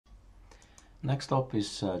Next up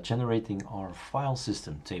is generating our file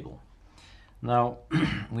system table. Now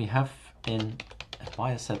we have in a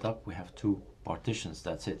BIOS setup, we have two partitions,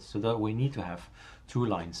 that's it. So that we need to have two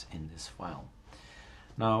lines in this file.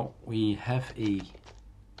 Now we have a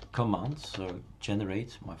command, so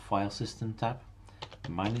generate my file system tab,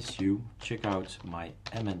 -u, check out my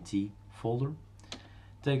MNT folder,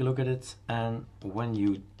 take a look at it, and when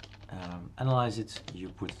you analyze it, you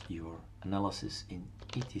put your analysis in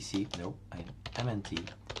MNT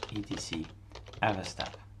etc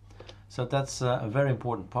fstab. So that's a very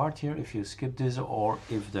important part here. If you skip this, or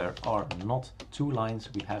if there are not two lines,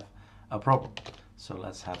 we have a problem. So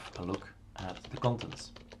let's have a look at the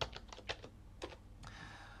contents.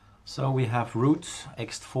 So we have root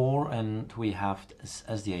ext4 and we have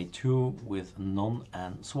SDA2 with none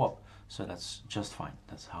and swap. So that's just fine.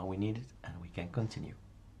 That's how we need it, and we can continue.